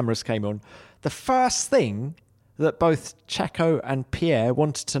before the cameras came on, the first thing that both Checo and Pierre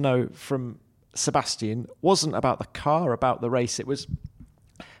wanted to know from Sebastian wasn't about the car, about the race. It was,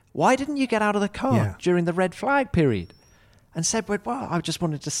 why didn't you get out of the car during the red flag period? And Seb went, well, I just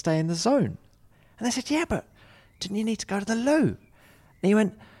wanted to stay in the zone. And they said, yeah, but didn't you need to go to the loo? And he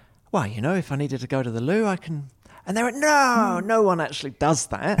went, well, if I needed to go to the loo, I can... And they went, no one actually does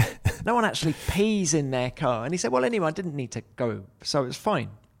that. No one actually pees in their car. And he said, well, anyway, I didn't need to go, so it's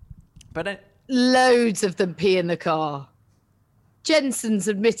fine. But loads of them pee in the car. Jensen's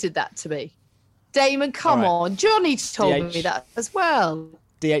admitted that to me. Damon, come on. Johnny told me that as well.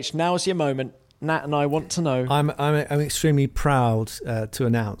 DH, now's your moment. Nat and I want to know. I'm extremely proud to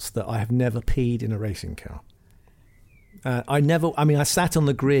announce that I have never peed in a racing car. I sat on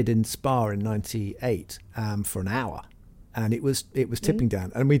the grid in Spa in '98 for an hour, and it was tipping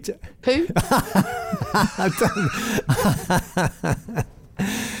down, and poo. I've done.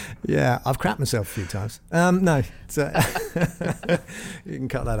 Yeah, I've crapped myself a few times. No, so you can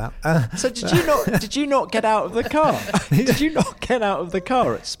cut that out. So did you not get out of the car? Did you not get out of the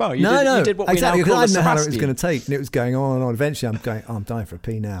car at Spa? You did what exactly. We now call I didn't know how long it was Sebastian. going to take, and it was going on and on. Eventually, I'm going. I'm dying for a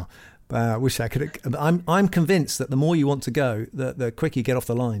pee now. I wish I could. I'm convinced that the more you want to go, the quicker you get off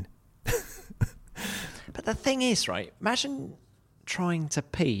the line. But the thing is, right? Imagine trying to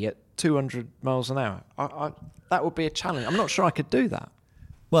pee at 200 miles an hour. that would be a challenge. I'm not sure I could do that.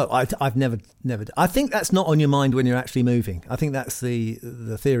 Well, I've never. I think that's not on your mind when you're actually moving. I think that's the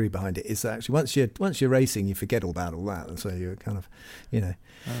theory behind it. Is that actually once you're racing, you forget all about all that, and so you're kind of,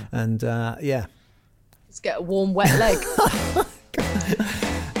 and yeah. Let's get a warm, wet leg.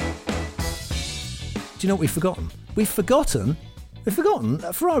 Do you know what we've forgotten? We've forgotten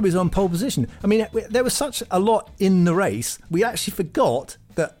that Ferrari was on pole position. I mean, there was such a lot in the race. We actually forgot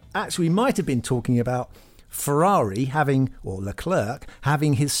that actually we might have been talking about Ferrari or Leclerc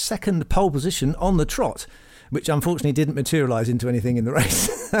having his second pole position on the trot, which unfortunately didn't materialise into anything in the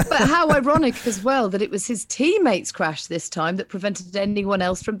race. But how ironic as well that it was his teammates' crash this time that prevented anyone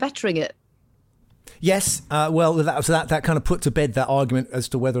else from bettering it. Yes, well, that kind of put to bed that argument as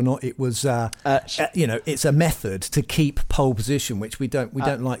to whether or not it was, it's a method to keep pole position, which we don't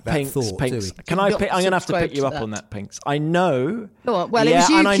like that Pinks, thought, Pinks. do we? I'm going to have to pick you up on that, Pinks. I know. Go on. Well, it was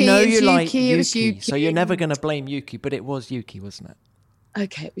Yuki. And I know you like Yuki, it was Yuki, Yuki. so you're never going to blame Yuki, but it was Yuki, wasn't it?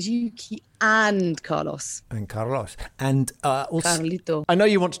 Okay, it was Yuki and Carlos. And also, Carlito. I know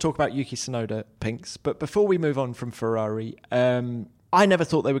you want to talk about Yuki Tsunoda, Pinks, but before we move on from Ferrari, I never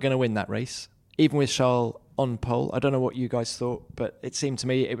thought they were going to win that race. Even with Charles on pole, I don't know what you guys thought, but it seemed to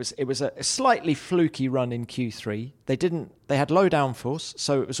me it was a slightly fluky run in Q3. They had low downforce,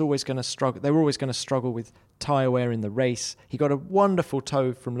 so it was always going to struggle. They were always going to struggle with tyre wear in the race. He got a wonderful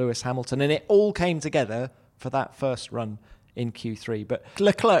tow from Lewis Hamilton, and it all came together for that first run in Q3. But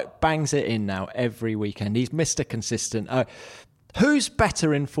Leclerc bangs it in now every weekend. He's Mr. Consistent. Who's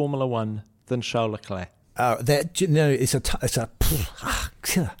better in Formula One than Charles Leclerc?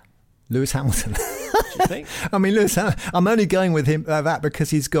 Lewis Hamilton. Do you think? I mean, Lewis Hamilton, I'm only going with him that because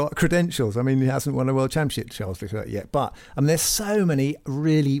he's got credentials. I mean, he hasn't won a world championship, Charles Leclerc, yet. But I mean, there's so many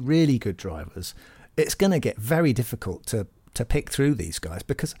really, really good drivers. It's going to get very difficult to pick through these guys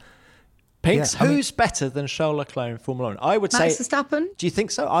because... Pinks, who's better than Charles Leclerc in Formula One? I would say... Max Verstappen? Do you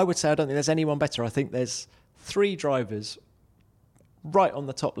think so? I would say I don't think there's anyone better. I think there's 3 drivers right on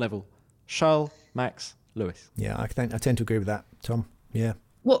the top level. Charles, Max, Lewis. Yeah, I tend to agree with that, Tom. Yeah.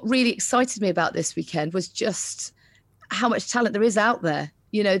 What really excited me about this weekend was just how much talent there is out there.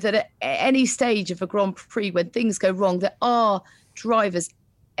 You know, that at any stage of a Grand Prix, when things go wrong, there are drivers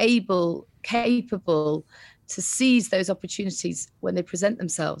capable to seize those opportunities when they present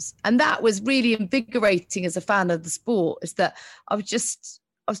themselves. And that was really invigorating as a fan of the sport, is that I was just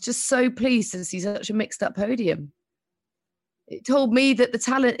so pleased to see such a mixed up podium. It told me that the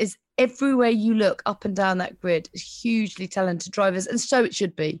talent is everywhere you look, up and down that grid. Hugely talented drivers, and so it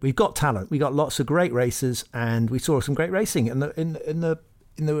should be. We've got talent. We got lots of great racers, and we saw some great racing in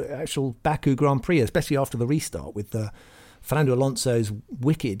the actual Baku Grand Prix, especially after the restart with Fernando Alonso's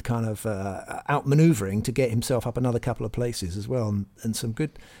wicked kind of outmanoeuvring to get himself up another couple of places as well, and some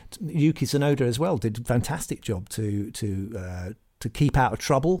good. Yuki Tsunoda as well did a fantastic job to keep out of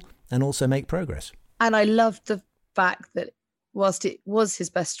trouble and also make progress. And I loved the fact that whilst it was his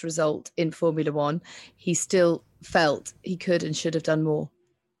best result in Formula One, he still felt he could and should have done more.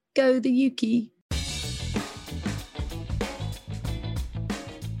 Go the Yuki.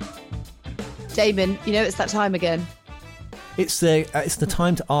 Damon, you know it's that time again. It's the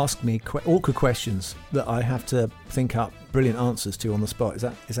time to ask me awkward questions that I have to think up brilliant answers to on the spot. Is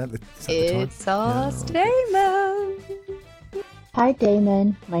that the time? It's Ask Damon. Hi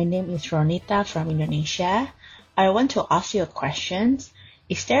Damon, my name is Ronita from Indonesia. I want to ask you a question.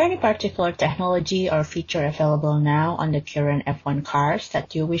 Is there any particular technology or feature available now on the current F1 cars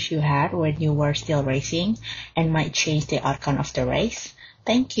that you wish you had when you were still racing and might change the outcome of the race?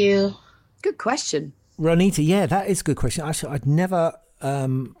 Thank you. Good question. Ronita, yeah, that is a good question. Actually, I'd never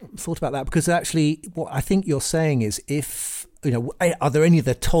thought about that, because actually what I think you're saying is, if, are there any of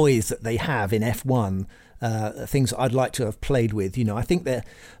the toys that they have in F1, things I'd like to have played with? I think that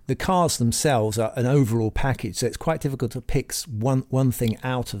the cars themselves are an overall package, so it's quite difficult to pick one thing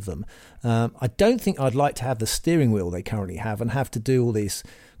out of them. I don't think I'd like to have the steering wheel they currently have and have to do all these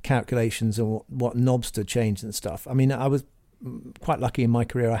calculations and what knobs to change and stuff. I mean, I was quite lucky in my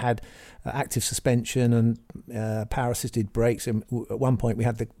career. I had active suspension and power assisted brakes, and at one point we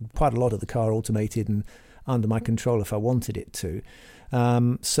had quite a lot of the car automated and under my control if I wanted it to.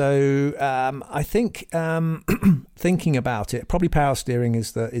 I think thinking about it, probably power steering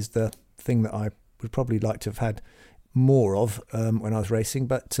is the thing that I would probably like to have had more of when I was racing.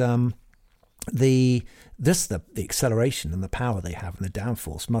 But the acceleration and the power they have and the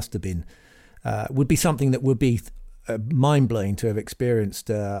downforce must have been would be something that would be mind-blowing to have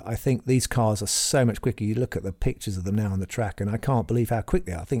experienced. I think these cars are so much quicker. You look at the pictures of them now on the track, and I can't believe how quick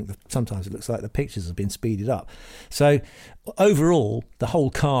they are. I think sometimes it looks like the pictures have been speeded up. So overall, the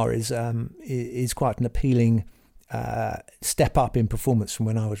whole car is quite an appealing step up in performance from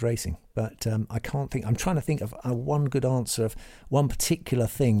when I was racing. But I can't think. I'm trying to think of one good answer of one particular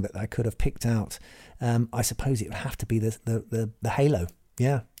thing that I could have picked out. I suppose it would have to be the halo.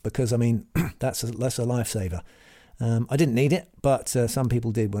 Yeah, because I mean that's a lifesaver. I didn't need it, but some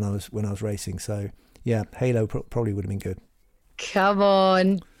people did when I was racing. So yeah, halo probably would have been good. Come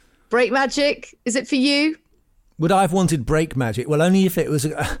on, brake magic. Is it for you? Would I have wanted brake magic? Well, only if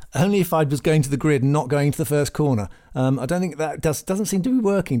I was going to the grid and not going to the first corner. I don't think that doesn't seem to be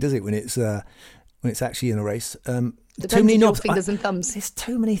working, does it? When it's actually in a race. Depends on your fingers and thumbs. There's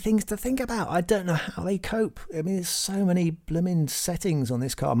too many things to think about. I don't know how they cope. I mean, there's so many blooming settings on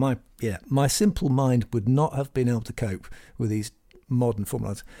this car. My simple mind would not have been able to cope with these modern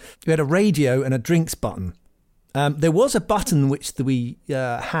formulas. We had a radio and a drinks button. There was a button which we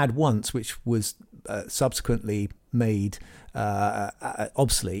had once, which was subsequently made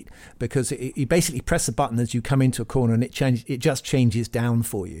obsolete, because you basically press the button as you come into a corner and it just changes down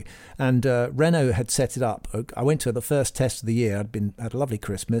for you. And Renault had set it up. I went to the first test of the year. Had a lovely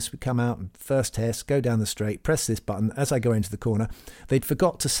Christmas. We come out and first test, go down the straight, press this button. As I go into the corner, they'd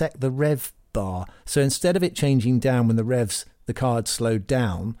forgot to set the rev bar. So instead of it changing down when the car had slowed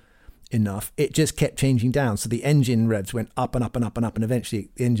down enough, it just kept changing down. So the engine revs went up and up and up and up, and eventually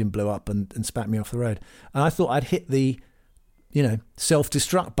the engine blew up and spat me off the road. And I thought I'd hit the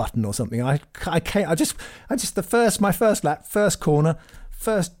self-destruct button or something. I just my first lap, first corner,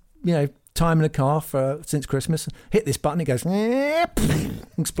 first time in the car since Christmas, hit this button, it goes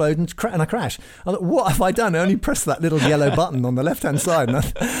explode and I crash. I thought, what have I done? I only pressed that little yellow button on the left hand side, and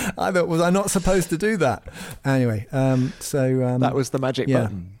I thought, was I not supposed to do that? Anyway, that was the magic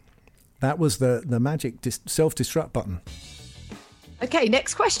button. That was the magic self-destruct button. Okay,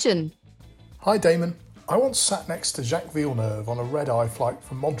 next question. Hi Damon. I once sat next to Jacques Villeneuve on a red-eye flight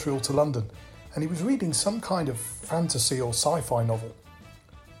from Montreal to London, and he was reading some kind of fantasy or sci-fi novel.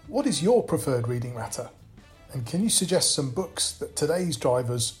 What is your preferred reading matter? And can you suggest some books that today's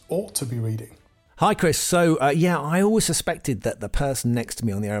drivers ought to be reading? Hi, Chris. So, I always suspected that the person next to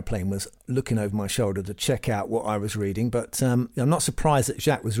me on the aeroplane was looking over my shoulder to check out what I was reading. But I'm not surprised that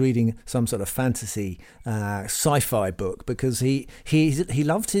Jacques was reading some sort of fantasy sci-fi book, because he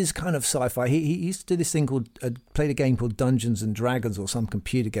loved his kind of sci-fi. He used to do this thing called, played a game called Dungeons and Dragons, or some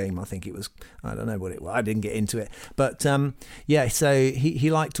computer game. I think it was, I don't know what it was. I didn't get into it. But so he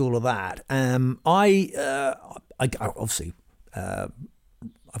liked all of that. I obviously...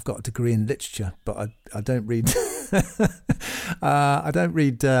 I've got a degree in literature, but I don't read. I don't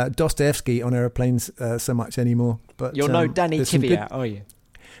read Dostoevsky on aeroplanes so much anymore. But you're no Danny Kvyat, are you?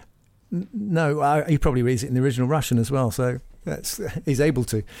 No, he probably reads it in the original Russian as well, so he's able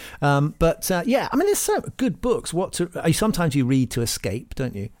to. I mean, there's so good books. Sometimes you read to escape,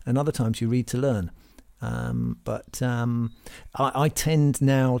 don't you? And other times you read to learn. I tend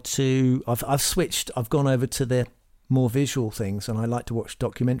now to. I've switched. I've gone over to the more visual things, and I like to watch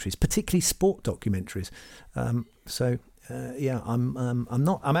documentaries, particularly sport documentaries. I'm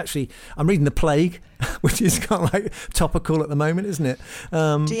reading The Plague, which is kind of like topical at the moment, isn't it?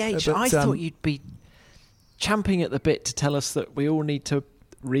 I thought you'd be champing at the bit to tell us that we all need to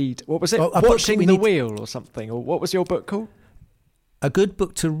read, what was it? Watching the Wheel or something, or what was your book called? A good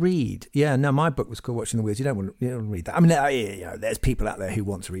book to read. Yeah, no, my book was called Watching the Wheels. You don't want to read that. I mean, there's people out there who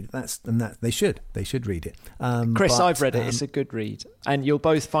want to read it. They should read it. Chris, I've read it. It's a good read, and you'll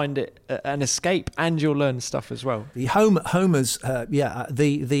both find it an escape, and you'll learn stuff as well. The Homer's, what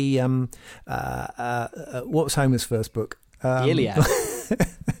was Homer's first book? The Iliad.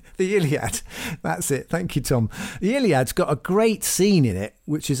 The Iliad. That's it. Thank you, Tom. The Iliad's got a great scene in it,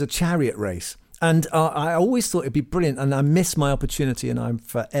 which is a chariot race. And I always thought it'd be brilliant, and I missed my opportunity, and I'm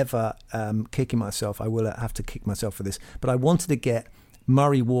forever kicking myself. I will have to kick myself for this. But I wanted to get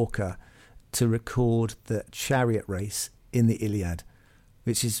Murray Walker to record the chariot race in the Iliad,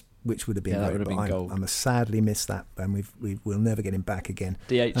 which would have been great. That would have been gold. I sadly missed that, and we'll never get him back again.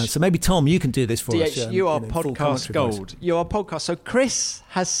 DH. So maybe Tom, you can do this for us. You are podcast gold. You are podcast. So Chris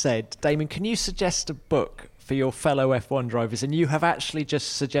has said, Damon, can you suggest a book for your fellow F1 drivers? And you have actually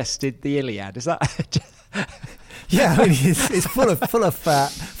just suggested the Iliad. Is that? Yeah, I mean, it's full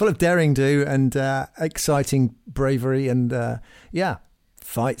of daring do and exciting bravery and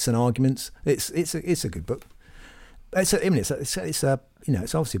fights and arguments. It's a good book. It's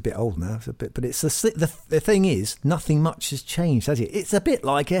obviously a bit old now, but it's the thing is, nothing much has changed, has it? It's a bit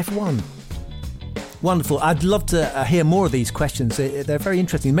like F1. Wonderful. I'd love to hear more of these questions. They're very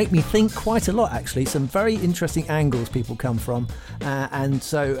interesting. Make me think quite a lot, actually. Some very interesting angles people come from. And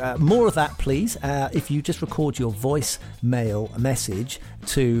so more of that, please. If you just record your voicemail message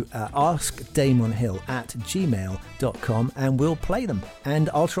to askdamonhill@gmail.com and we'll play them and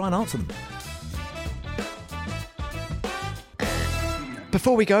I'll try and answer them.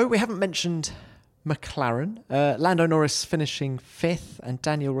 Before we go, we haven't mentioned McLaren. Lando Norris finishing 5th and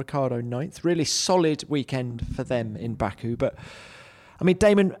Daniel Ricciardo 9th. Really solid weekend for them in Baku. But, I mean,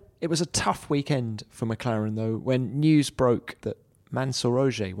 Damon, it was a tough weekend for McLaren, though, when news broke that Mansour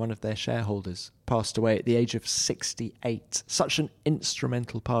Ogier, one of their shareholders, passed away at the age of 68. Such an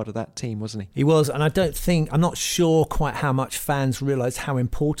instrumental part of that team, wasn't he? He was, and I'm not sure quite how much fans realised how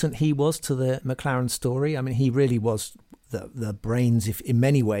important he was to the McLaren story. I mean, he really was the brains, in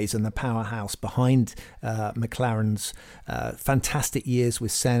many ways, and the powerhouse behind McLaren's fantastic years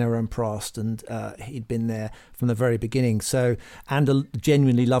with Senna and Prost, and he'd been there from the very beginning. So, and a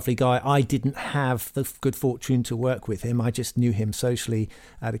genuinely lovely guy. I didn't have the good fortune to work with him. I just knew him socially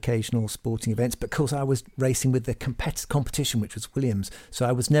at occasional sporting events, because I was racing with the competition, which was Williams. So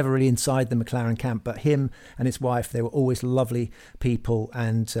I was never really inside the McLaren camp. But him and his wife, they were always lovely people,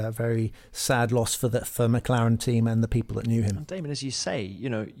 and very sad loss for McLaren team and the people that knew him. And Damon, as you say,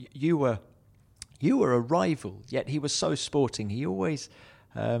 you were a rival, yet he was so sporting. He always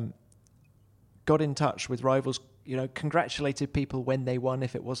got in touch with rivals, congratulated people when they won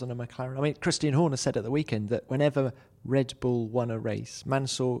if it wasn't a McLaren. I mean, Christian Horner said at the weekend that whenever Red Bull won a race,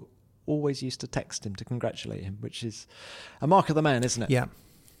 Mansour always used to text him to congratulate him, which is a mark of the man, isn't it?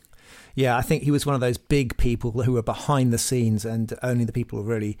 Yeah, I think he was one of those big people who were behind the scenes, and only the people who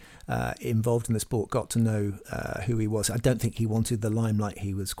were really involved in the sport got to know who he was. I don't think he wanted the limelight.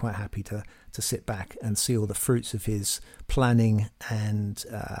 He was quite happy to sit back and see all the fruits of his planning and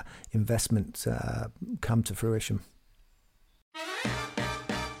investment come to fruition.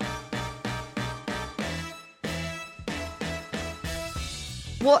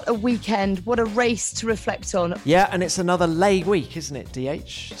 What a weekend. What a race to reflect on. Yeah, and it's another lay week, isn't it,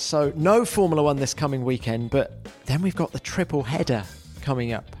 DH? So no Formula One this coming weekend, but then we've got the triple header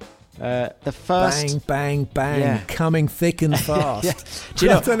coming up. The first... Bang, coming thick and fast.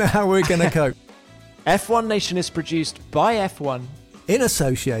 Yeah. I don't know how we're going to cope. F1 Nation is produced by F1 in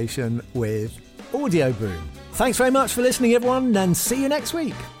association with Audio Boom. Thanks very much for listening, everyone, and see you next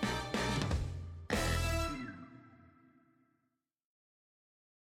week.